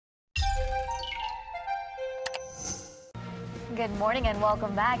Good morning and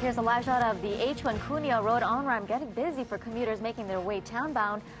welcome back. Here's a live shot of the H1 Cuneo Road on-ramp getting busy for commuters making their way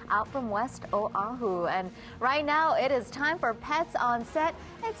townbound out from West Oahu. And right now it is time for Pets on Set.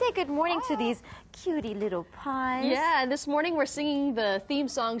 And say good morning to these cutie little pies. Yeah, and this morning we're singing the theme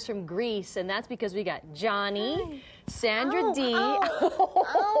songs from Greece, and that's because we got Johnny, Sandra D.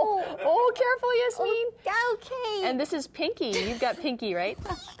 Oh, careful, Yasmin. Okay. And this is Pinky. You've got Pinky, right?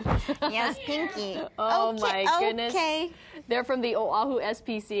 Yes, Pinky. Oh, okay, my goodness. Okay. They're from the Oahu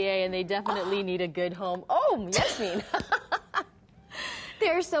SPCA, and they definitely need a good home. Oh, Yasmin.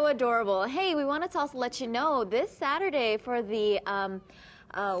 They're so adorable. Hey, we wanted to also let you know this Saturday for the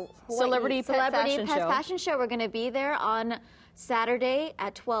Celebrity Pet Fashion Show. We're going to be there on Saturday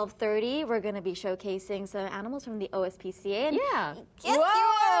at 12:30. We're going to be showcasing some animals from the OSPCA. And Yeah. yes,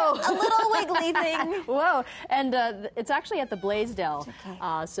 Whoa! a little wiggly thing. Whoa. And it's actually at the Blaisdell.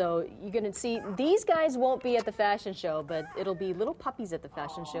 Okay. So you're going to see, these guys won't be at the fashion show, but it'll be little puppies at the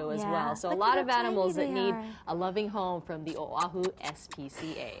fashion show as Yeah. well. So Look a lot at of how animals that tiny they need are. a loving home from the Oahu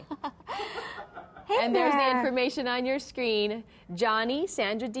SPCA. Hey And there's the there. information on your screen. Johnny,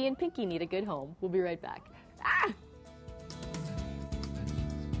 Sandra D, and Pinky need a good home. We'll be right back. Ah!